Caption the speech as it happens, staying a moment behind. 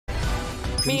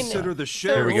Consider the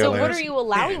share. So, we go, so Larry. what are you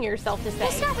allowing yourself to say?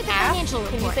 We'll start with the Ass? financial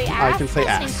Can you report. say I ass? can say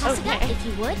First name ass. Kasuga, Okay. if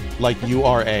you would. Like you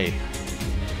are a.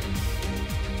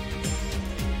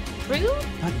 True?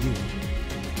 Not you.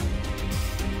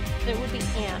 It would be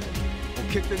Anne. We'll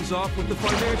kick things off with the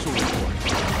financial report.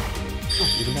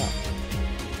 Oh, even that.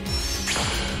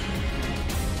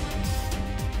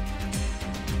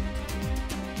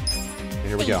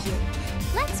 Here we go. Thank you.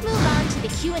 Let's move on to the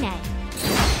Q&A.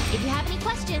 If you have any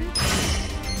questions,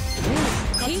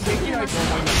 This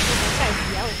guy's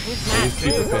yelling. He's mad. He's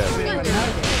super pissed.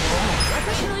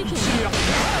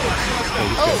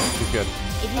 Oh, he's good.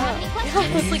 if you have any He's questions,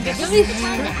 almost like this this. is the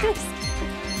time to ask.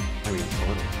 I mean, it's a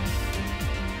little.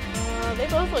 They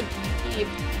both look deep.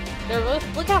 They're both.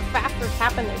 Look how fast they're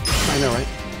tapping their feet. I know, right?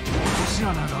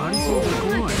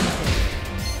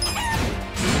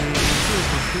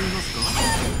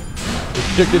 The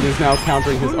chicken is now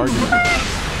countering his argument.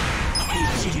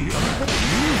 If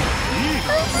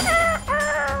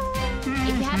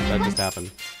you have any That just questions, happened.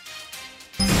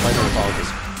 I don't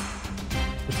apologize.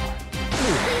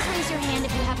 please raise your hand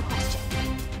if you have a question.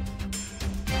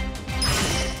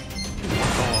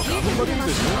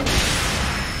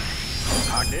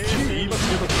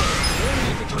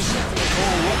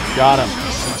 Got him.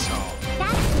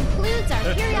 That concludes our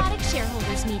periodic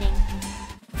shareholders meeting.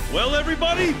 Well,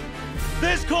 everybody,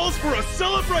 this calls for a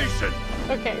celebration.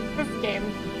 Okay, this game.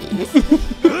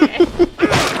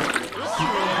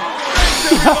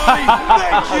 Everybody,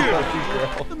 thank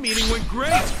you. The meeting went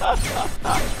great.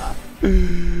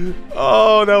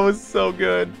 Oh, that was so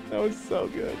good. That was so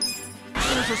good.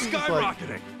 Things are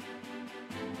skyrocketing.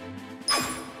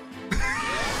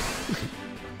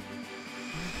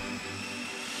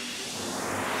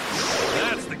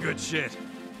 That's the good shit.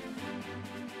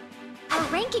 Our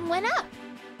ranking went up.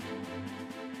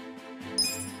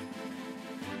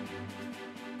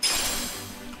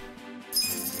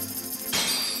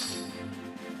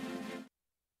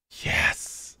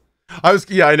 Yes.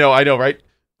 Yeah, I know, right?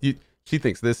 She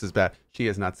thinks this is bad. She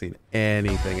has not seen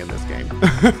anything in this game.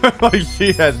 Like,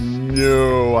 she has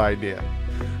no idea.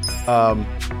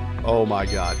 Oh my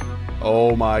god.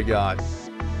 Oh my god.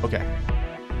 Okay.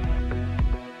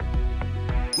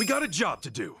 We got a job to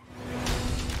do.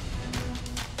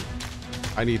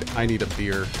 I need a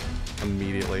beer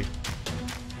immediately.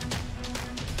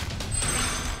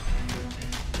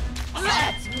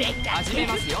 Let's make that pretty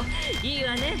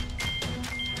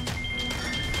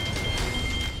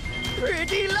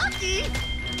lucky.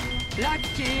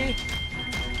 Lucky.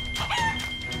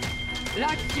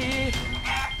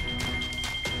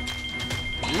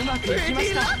 Lucky.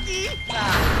 Pretty lucky.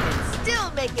 Can still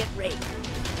make it rain.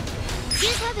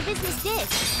 Here's how the business did.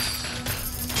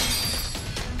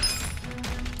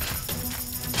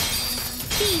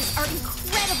 These are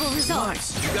incredible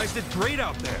results. Nice. You guys did great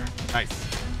out there. Nice.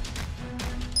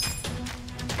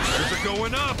 Shares are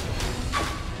going up.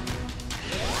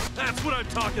 That's what I'm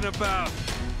talking about.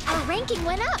 Our ranking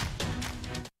went up.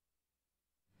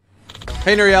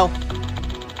 Hey, Nuriel.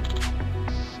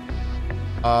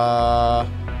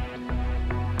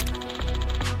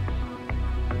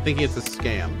 Thinking it's a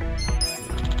scam.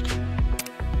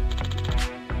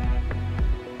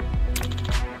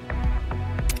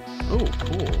 Oh,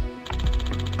 cool.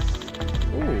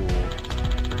 Ooh.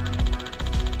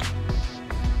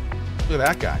 Look at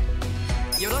that guy.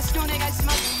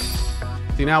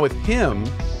 See, now with him,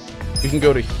 we can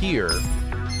go to here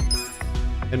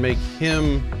and make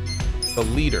him the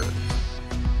leader.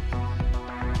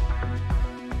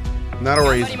 And that'll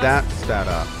raise that stat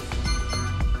up.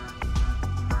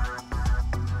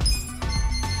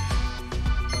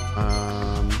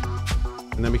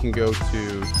 And then we can go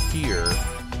to here.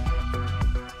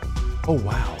 Oh,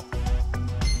 wow.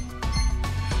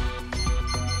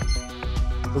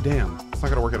 Oh, damn. It's not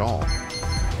going to work at all.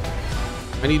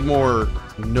 I need more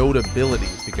notability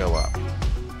to go up.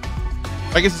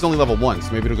 I guess it's only level 1,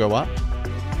 so maybe it'll go up.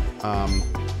 Huh.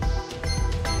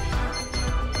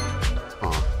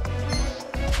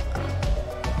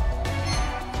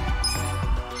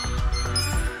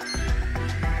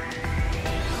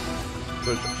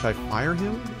 So should I fire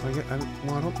him?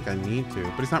 Well, I don't think I need to,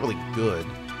 but he's not really good.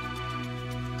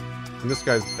 And this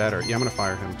guy's better. Yeah, I'm gonna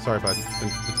fire him. Sorry, bud.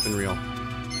 It's been real.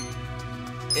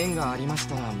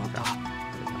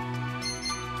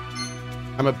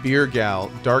 I'm a beer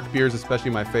gal. Dark beer is especially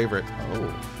my favorite.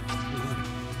 Oh.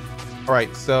 All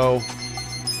right, so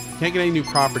can't get any new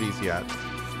properties yet.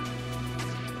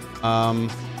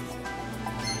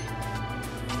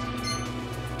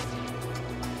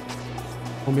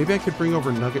 Well, maybe I could bring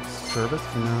over Nugget Service.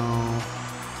 No.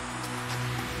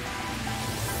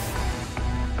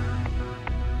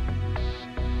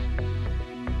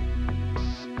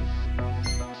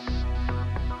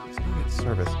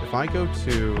 service. If I go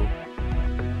to...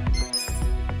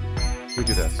 We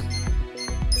do this.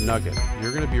 Nugget,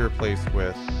 you're going to be replaced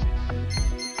with...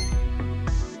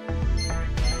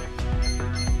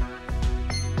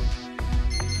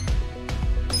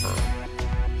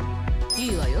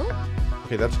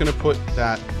 Okay, that's going to put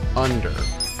that under.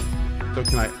 So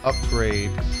can I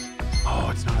upgrade? Oh,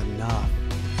 it's not enough.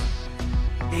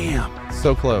 Damn.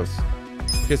 So close.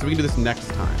 Okay, so we can do this next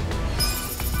time.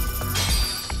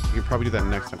 We can probably do that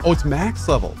next time. Oh, it's max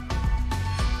level.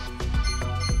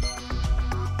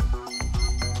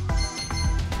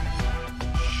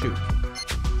 Shoot.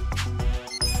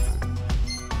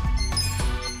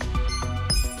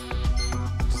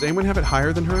 Does anyone have it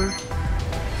higher than her?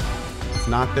 It's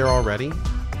not there already?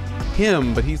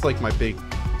 Him, but he's like my big...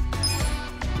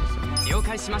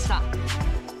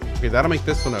 Okay, that'll make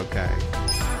this one okay.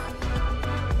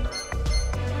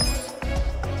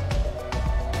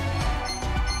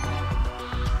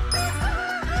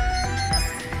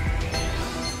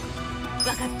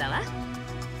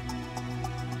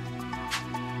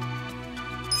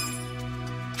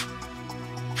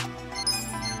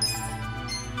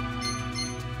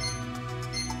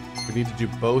 We need to do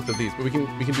both of these, but we can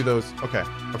do those. Okay,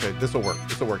 okay, this will work.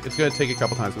 This will work. It's gonna take a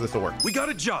couple times, but this will work. We got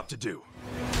a job to do.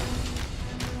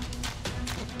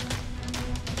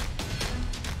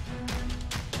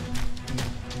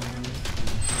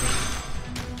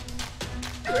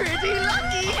 Pretty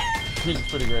lucky. He's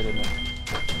pretty great, isn't it?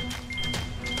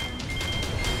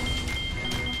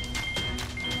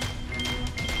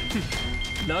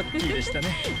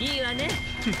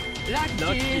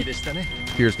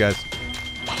 Here's guys.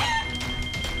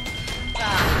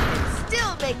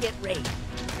 Still make it rain.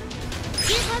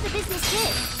 Here's how the business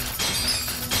did.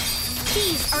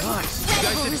 These are Nice. You guys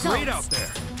incredible did results. great out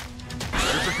there.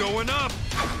 Numbers are going up.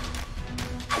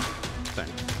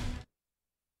 Thanks.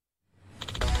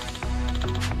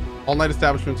 All night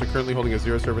establishments are currently holding a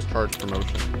zero service charge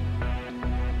promotion.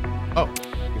 Oh,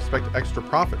 expect extra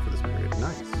profit for this period.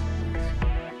 Nice.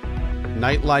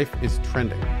 Nightlife is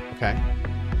trending. Okay.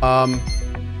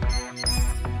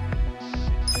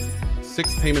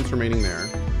 6 payments remaining there.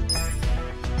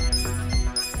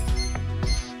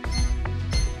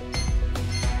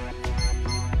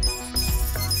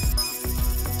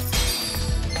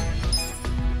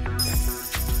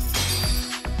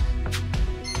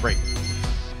 Great.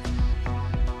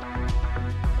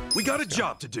 We got a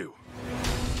job to do.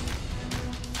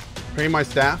 Train my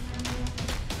staff.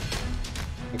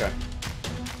 Okay.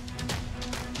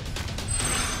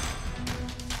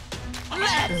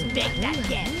 Let's make that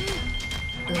get.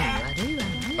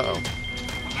 Uh-oh.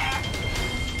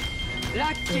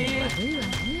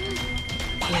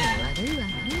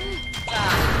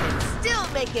 Still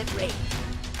make it rain.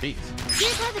 Jeez.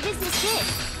 Here's how the business did.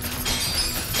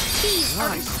 These are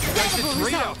Nice. You guys did incredible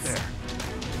great out results. there.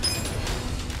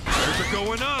 Numbers are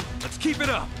going up. Let's keep it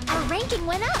up. Our ranking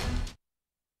went up.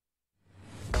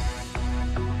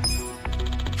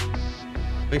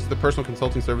 Thanks to the personal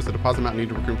consulting service, the deposit amount needed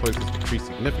to recruit employees has decreased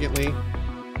significantly.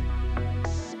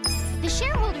 The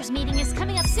shareholders meeting is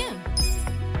coming up soon.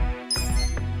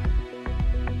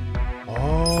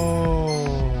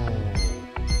 Oh.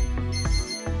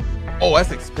 Oh,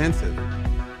 that's expensive.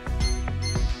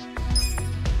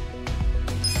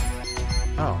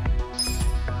 Oh.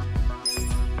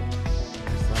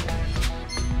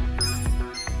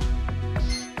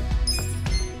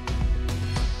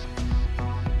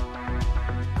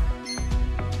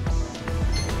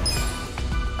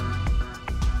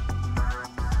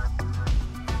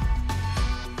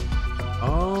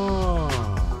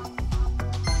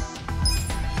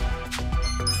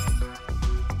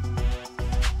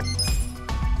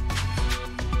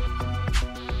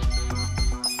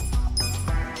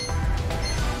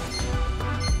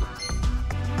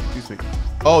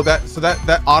 Oh,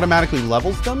 that automatically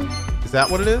levels them? Is that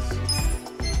what it is?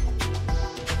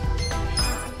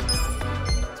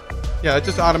 Yeah, it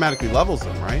just automatically levels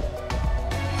them, right?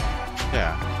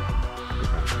 Yeah.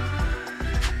 Okay.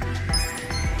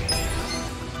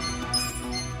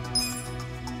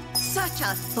 Such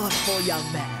a thoughtful young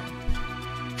man.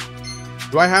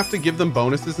 Do I have to give them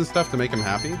bonuses and stuff to make them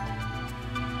happy?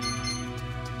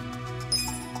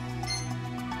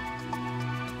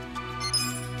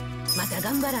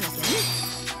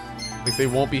 Like they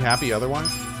won't be happy otherwise?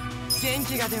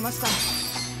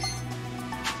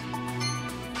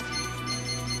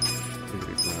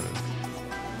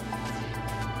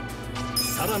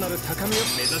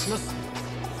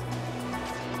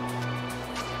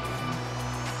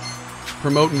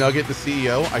 Promote Nugget to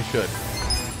CEO? I should.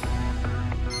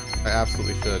 I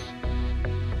absolutely should.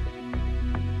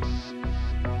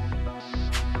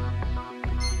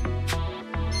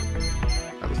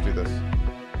 do this.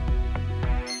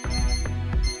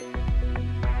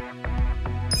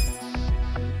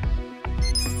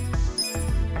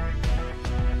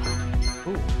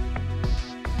 Ooh.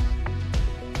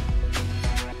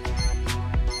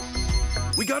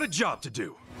 We got a job to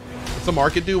do. What's the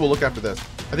market do? We'll look after this.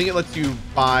 I think it lets you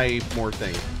buy more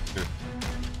things. Here.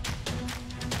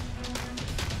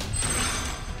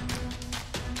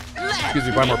 Excuse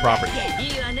me, buy more property.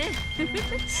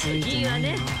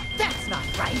 That's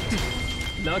not right.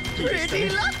 Pretty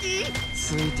lucky.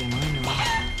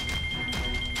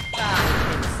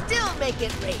 Can still make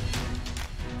it rain.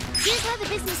 Here's how the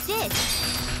business did.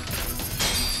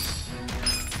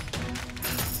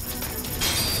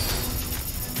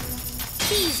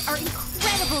 These are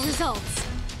incredible results.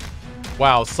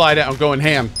 Wow, slide out. I'm going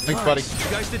ham. Thanks, buddy.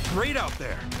 You guys did great out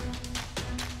there.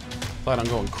 Slide, I'm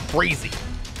going crazy.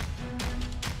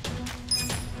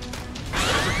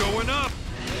 We're going up.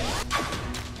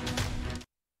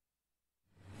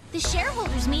 The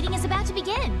shareholders meeting is about to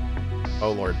begin.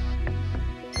 Oh, Lord.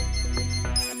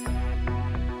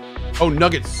 Oh,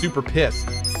 Nugget's super pissed.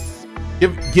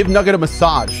 Give Nugget a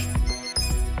massage.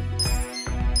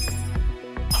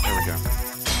 There we go.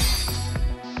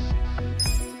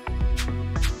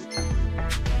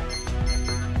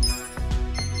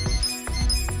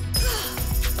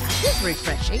 That is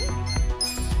refreshing.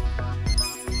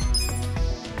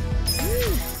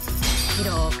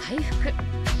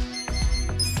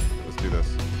 Let's do this.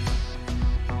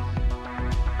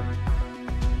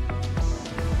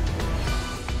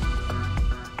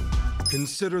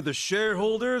 Consider the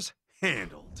shareholders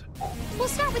handled. We'll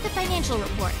start with the financial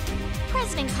report.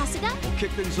 President Kasuga, We'll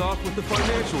kick things off with the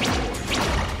financial report.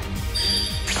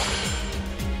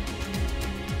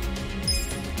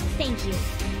 thank you.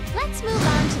 Let's move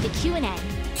on to the Q&A.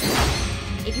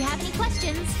 If you have any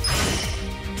questions,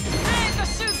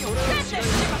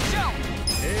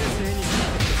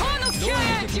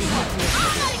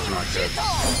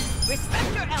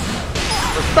 Respect your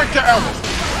elders. Respect your elders.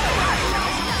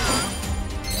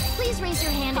 please raise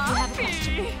your hand if you have a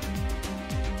question.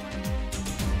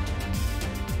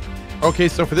 Okay,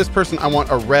 so for this person, I want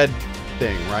a red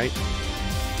thing, right?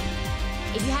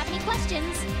 If you have any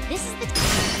questions, this is the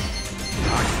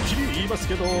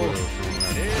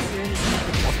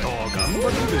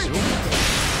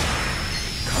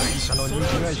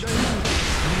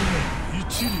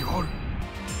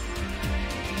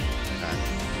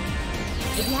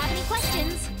If you have any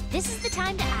questions, this is the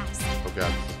time to ask. Oh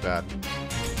god, this is bad.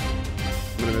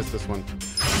 I'm gonna miss this one.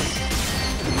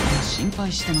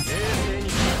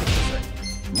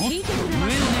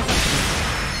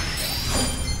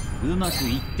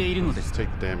 Let's take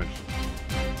the damage.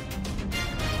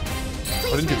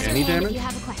 Please didn't do raise your any hand damage? if you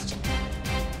have a question.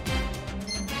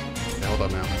 Okay, hold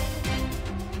up now.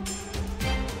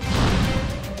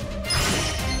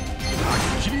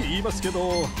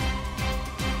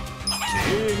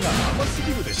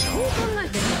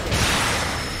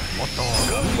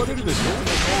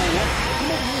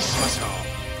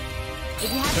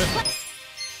 If you have a question,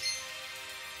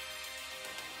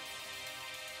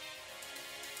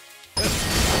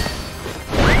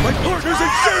 My partners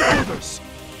and shareholders,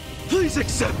 please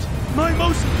accept my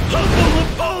most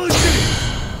humble apology.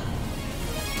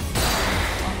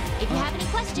 if you have any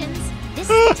questions, this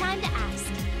is the time to ask.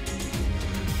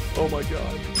 Oh my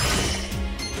god.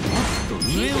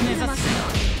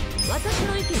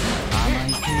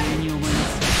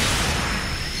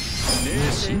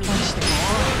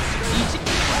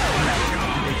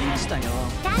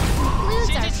 That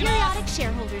concludes our periodic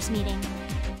shareholders meeting.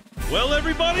 Well,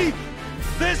 everybody,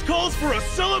 this calls for a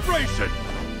celebration.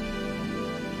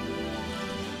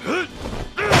 Thanks,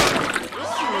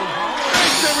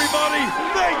 everybody.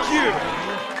 Thank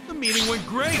you. The meeting went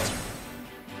great.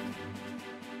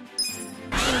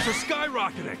 Shares are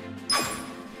skyrocketing.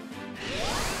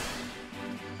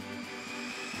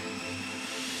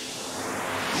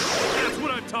 That's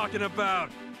what I'm talking about.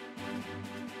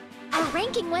 Our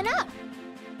ranking went up.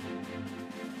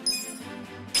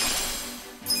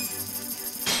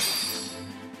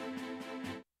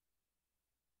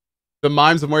 The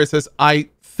Mimes of Moria says, I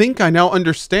think I now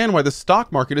understand why the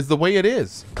stock market is the way it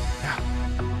is.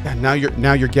 Yeah, now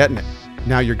you're getting it.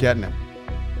 Now you're getting it.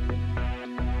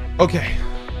 Okay.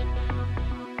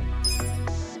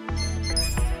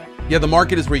 Yeah, the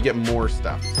market is where you get more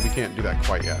stuff, so we can't do that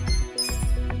quite yet.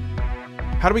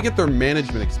 How do we get their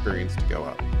management experience to go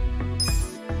up?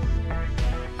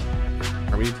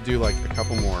 Or we need to do like a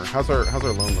couple more. How's our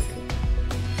loan looking?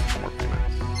 Couple more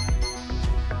payments.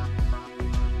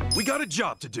 We got a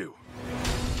job to do.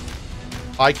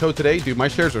 ICO today, dude, my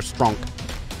shares are strong.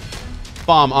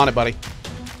 Bomb on it, buddy.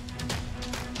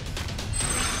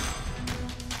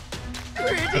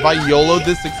 Have I YOLO'd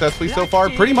this successfully so far?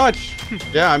 Pretty much.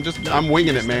 Yeah, I'm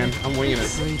winging it, man. I'm winging it.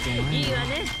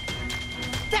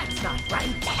 That's not right.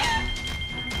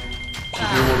 We're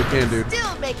doing what we can, dude.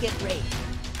 Still make it rain.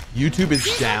 YouTube is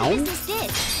Here's how the down? business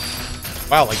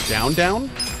did. Wow, like down?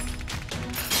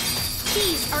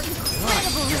 These are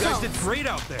incredible You guys results. did great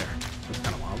out there. That's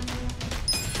kind of wild.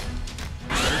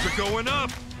 Numbers are going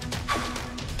up.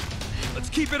 Let's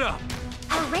keep it up.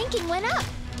 Our ranking went up.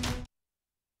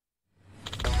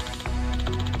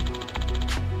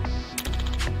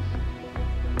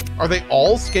 Are they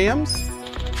all scams?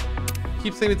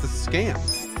 Keep saying it's a scam.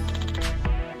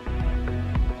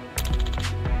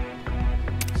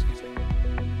 Excuse me.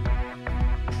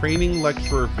 Training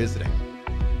lecturer visiting.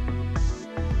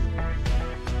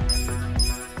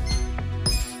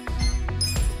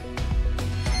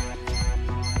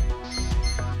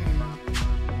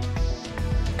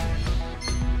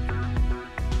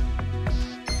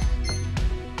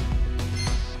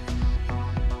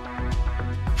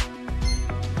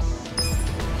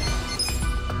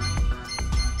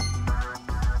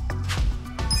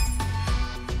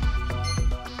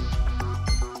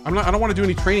 I don't want to do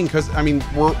any training because I mean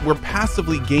we're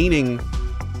passively gaining.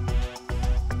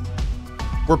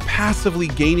 We're passively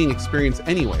gaining experience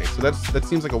anyway, so that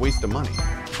seems like a waste of money.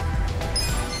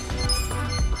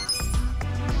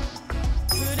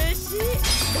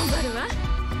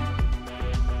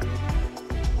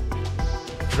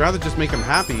 I'd rather just make them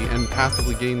happy and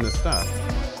passively gain this stuff.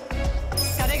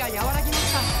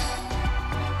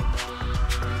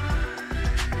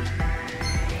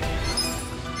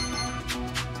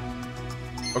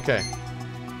 Okay.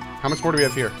 How much more do we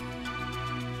have here?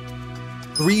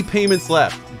 3 payments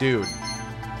left. Dude.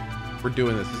 We're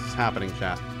doing this. This is happening,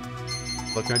 chat.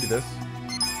 Look, can I do this?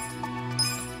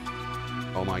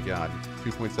 Oh my god.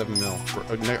 2.7 mil.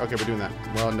 Okay, we're doing that.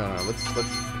 Well, no. Let's.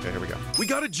 Okay, here we go. We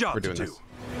got a job We're doing to do. this.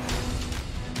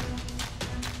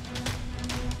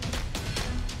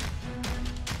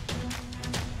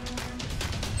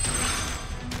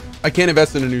 I can't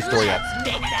invest in a new store yet. Let's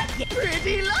make that get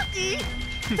pretty lucky.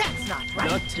 That's not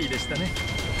right.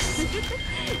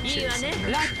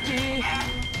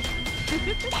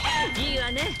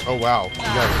 Oh wow. You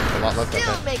got a lot left Still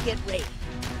out there. make it rain.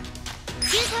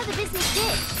 Here's how the business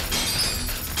did.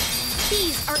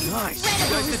 These are Nice. You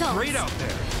incredible guys did results. great out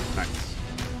there. Nice.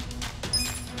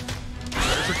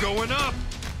 Numbers are going up.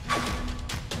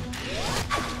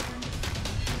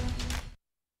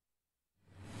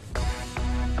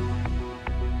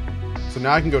 So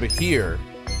now I can go to here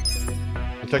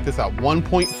and check this out.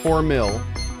 1.4 mil.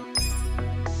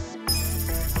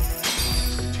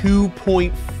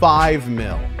 2.5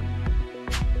 mil.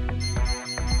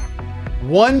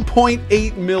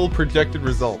 1.8 mil projected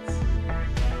results.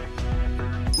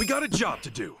 We got a job to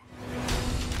do.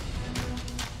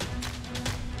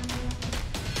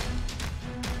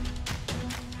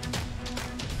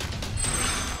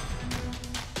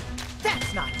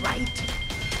 That's not right.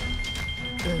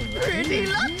 Pretty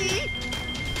lucky.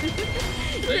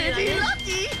 Pretty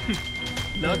lucky.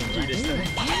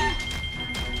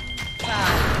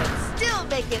 Still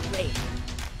make it rain.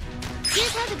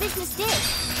 Here's how the business did.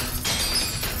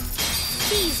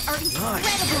 These are Nice.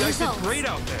 incredible You guys did results. great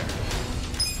out there.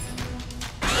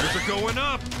 Numbers are going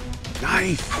up.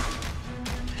 Nice.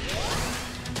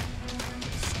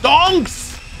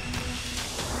 Stonks!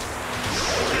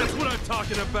 That's what I'm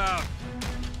talking about.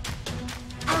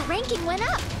 Our ranking went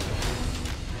up.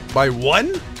 By 1?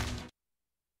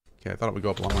 Okay, I thought it would go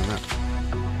up a lot more than that.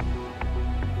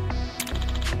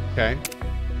 Okay.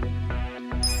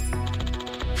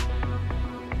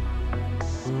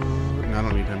 No, I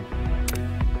don't need him.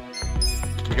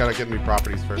 We gotta get new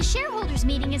properties The first. shareholders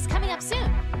meeting is coming up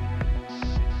soon.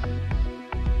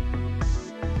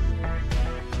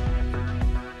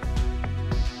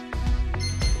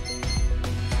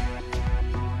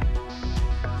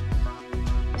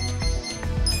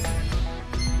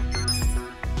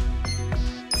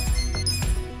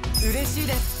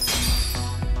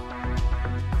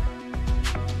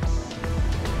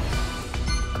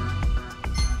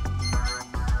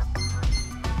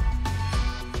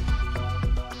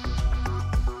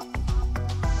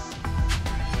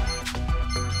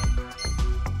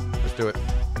 Let's do it.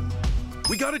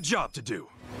 We got a job to do.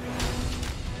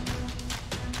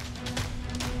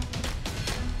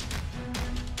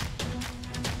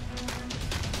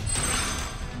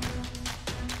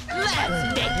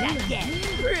 Let's make that get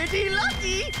pretty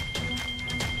lucky.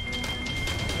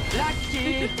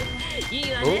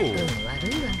 Oh,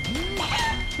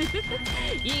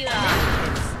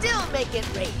 Still make it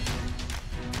rain.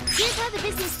 Here's how the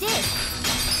business did.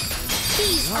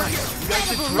 These are You guys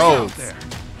did incredible great Oh. out there.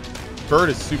 Bird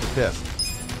is super pissed.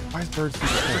 Why is Bird super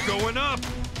pissed? We're going up.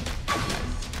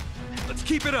 Let's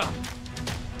keep it up.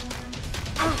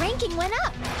 Our ranking went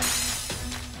up.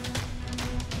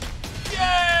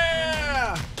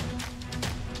 Yeah!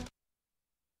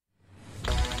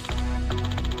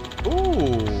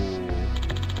 Ooh.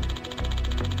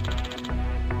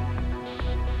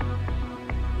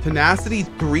 Tenacity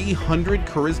 300,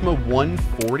 Charisma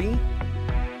 140.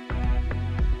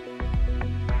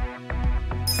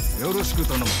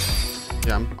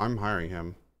 Yeah, I'm hiring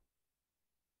him.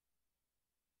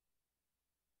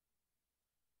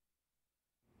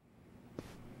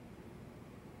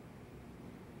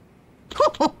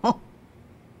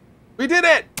 We did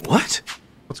it! What?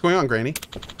 What's going on, Granny?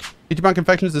 Ichiban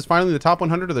Confections is finally in the top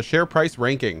 100 of the share price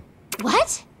ranking.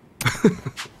 What? You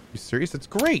serious? It's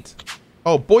great.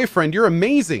 Oh, boyfriend, you're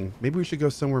amazing. Maybe we should go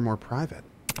somewhere more private.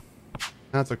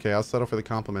 That's okay. I'll settle for the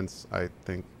compliments, I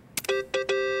think.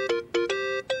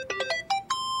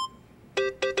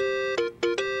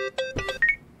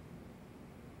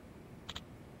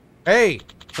 Hey!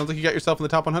 Sounds like you got yourself in the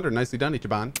top 100. Nicely done,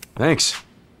 Ichiban. Thanks.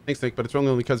 Thanks, Nick, but it's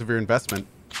only because of your investment.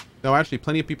 No, actually,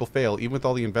 plenty of people fail, even with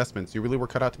all the investments. You really were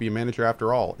cut out to be a manager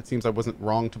after all. It seems I wasn't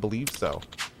wrong to believe so.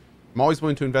 I'm always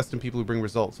willing to invest in people who bring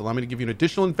results. Allow me to give you an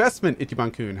additional investment,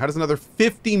 Ichiban-kun. How does another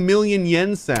 50 million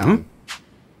yen sound?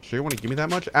 Sure you want to give me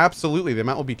that much? Absolutely. The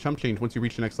amount will be chump change once you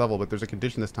reach the next level, but there's a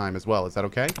condition this time as well. Is that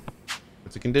okay?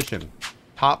 It's a condition.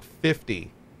 Top 50.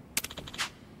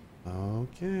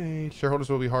 Okay. Shareholders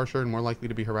will be harsher and more likely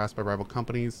to be harassed by rival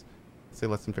companies. Say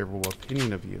less than favorable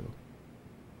opinion of you.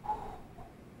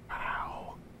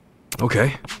 Wow.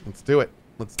 Okay. Let's do it.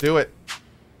 Let's do it.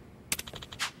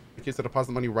 In case I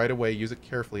deposit money right away, use it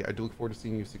carefully. I do look forward to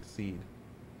seeing you succeed.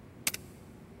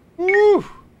 Woo!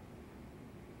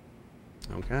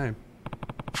 Okay.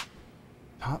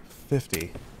 Top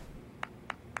 50.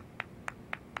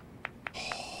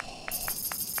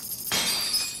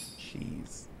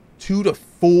 Jeez. 2 to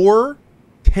 4?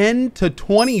 10 to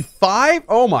 25?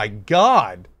 Oh my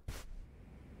god.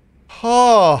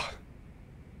 Oh.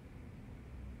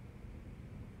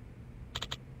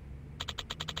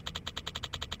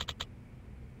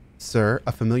 Sir,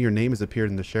 a familiar name has appeared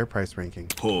in the share price ranking.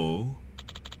 Oh.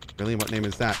 Really? What name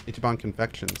is that? Ichiban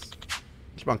Confections.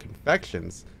 Ichiban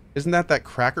Confections? Isn't that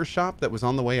cracker shop that was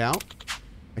on the way out?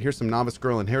 I hear some novice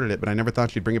girl inherited it, but I never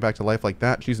thought she'd bring it back to life like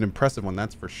that. She's an impressive one,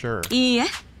 that's for sure. Yeah.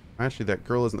 Actually, that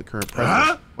girl isn't the current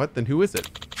president. What? Then who is it?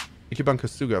 Ichiban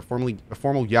Kasuga, a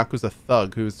former Yakuza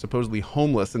thug who is supposedly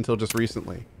homeless until just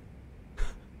recently.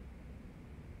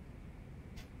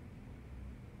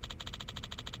 I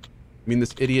mean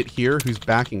this idiot here who's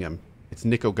backing him. It's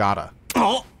Nick Ogata.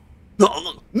 What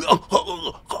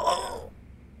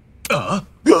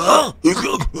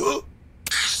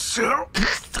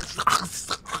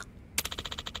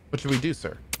should we do,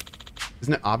 sir?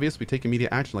 Isn't it obvious we take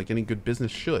immediate action like any good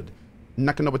business should?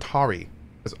 Nakanobatari.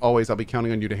 As always, I'll be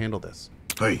counting on you to handle this.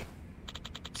 Hey.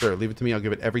 Sir, leave it to me. I'll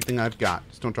give it everything I've got.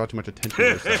 Just don't draw too much attention to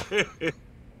yourself.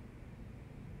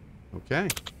 Okay.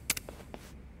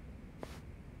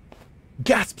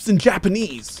 Gasps in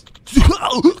Japanese.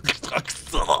 All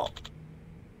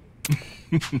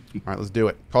right, let's do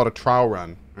it. Call it a trial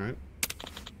run. All right.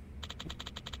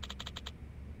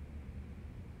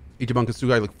 Ichiban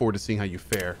Kasuga, I look forward to seeing how you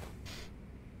fare.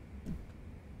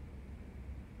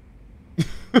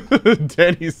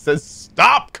 Danny says,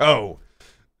 "Stop, Cohh.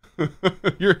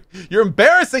 You're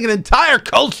embarrassing an entire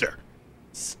culture.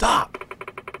 Stop.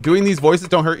 Doing these voices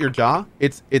don't hurt your jaw.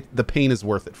 The pain is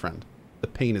worth it, friend. The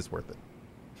pain is worth it."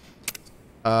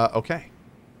 Okay.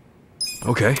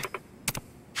 Okay.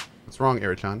 What's wrong,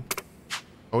 Eri-chan?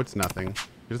 Oh, it's nothing.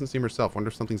 She doesn't seem herself. Wonder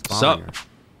if something's bothering her.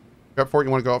 Go up for it.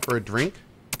 You want to go out for a drink?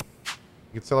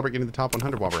 You can celebrate getting the top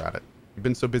 100 while we're at it. You've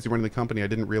been so busy running the company, I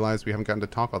didn't realize we haven't gotten to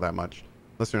talk all that much.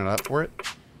 Unless you're not up for it.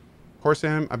 Of course I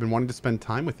am. I've been wanting to spend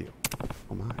time with you.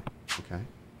 Oh my. Okay.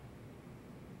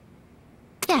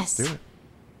 Yes. Let's do it.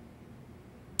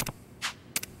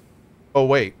 Oh,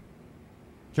 wait.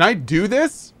 Can I do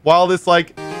this while this,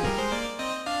 like...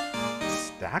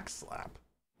 Stack slap?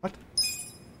 What?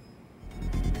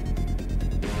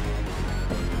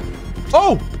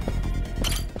 Oh!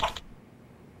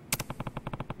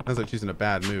 Sounds like she's in a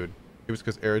bad mood. It was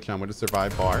because Eri-chan went to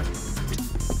survive bar.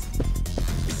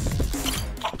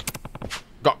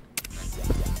 Go.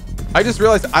 I just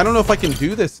realized I don't know if I can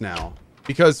do this now.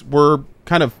 Because we're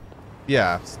kind of,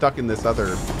 yeah, stuck in this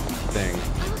other thing.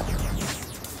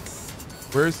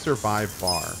 Where's survive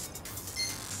bar?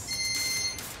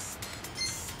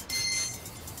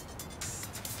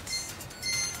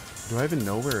 Do I even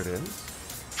know where it is?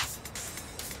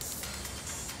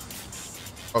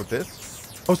 Oh, this?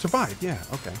 Oh, survive. Yeah.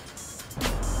 Okay.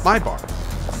 My bar.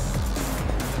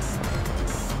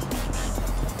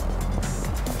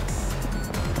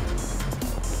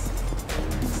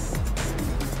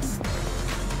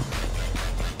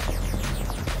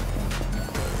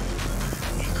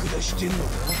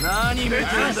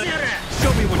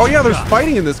 Oh yeah, there's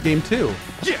fighting in this game too.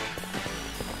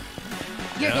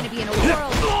 You're gonna be in a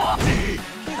world.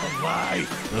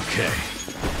 Okay.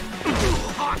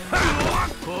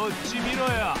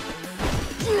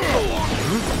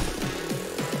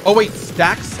 Oh wait,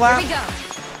 stack slap Here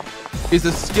we go. is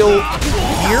a skill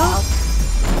here?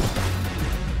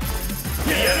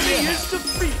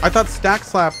 I thought stack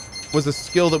slap was a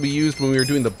skill that we used when we were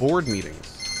doing the board meetings.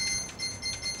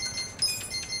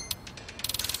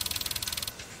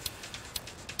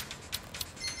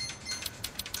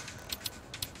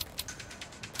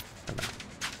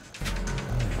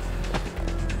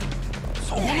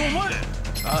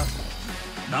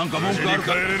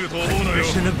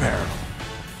 Fish in a barrel.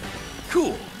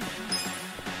 Cool.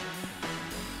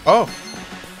 Oh.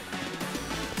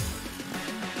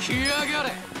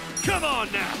 Come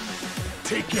on now.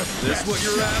 Take your This what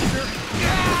you're after?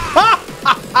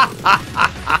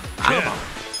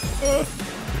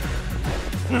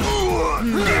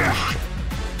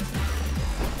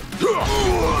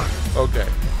 Okay.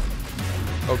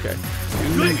 Okay.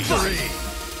 Victory.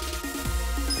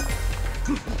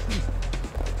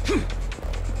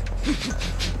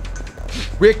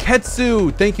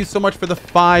 Riketsu, thank you so much for the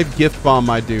 5 gift bomb,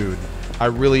 my dude. I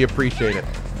really appreciate it.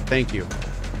 Thank you.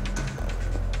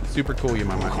 Super cool, you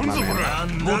my man.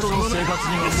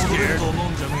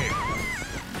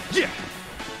 Yeah.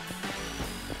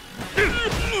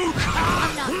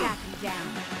 I'm not backing down.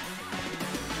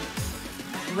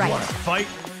 Right. Want to fight?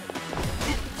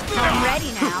 I'm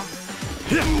ready now.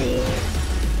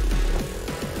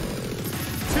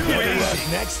 Good luck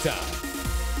next time.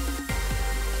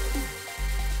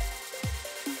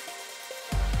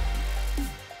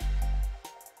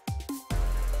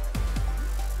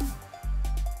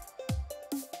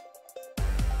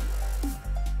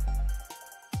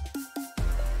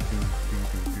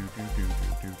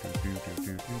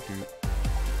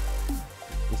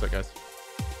 What's up, guys?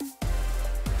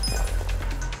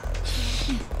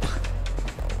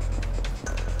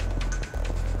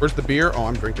 Where's the beer? Oh,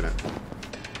 I'm drinking it.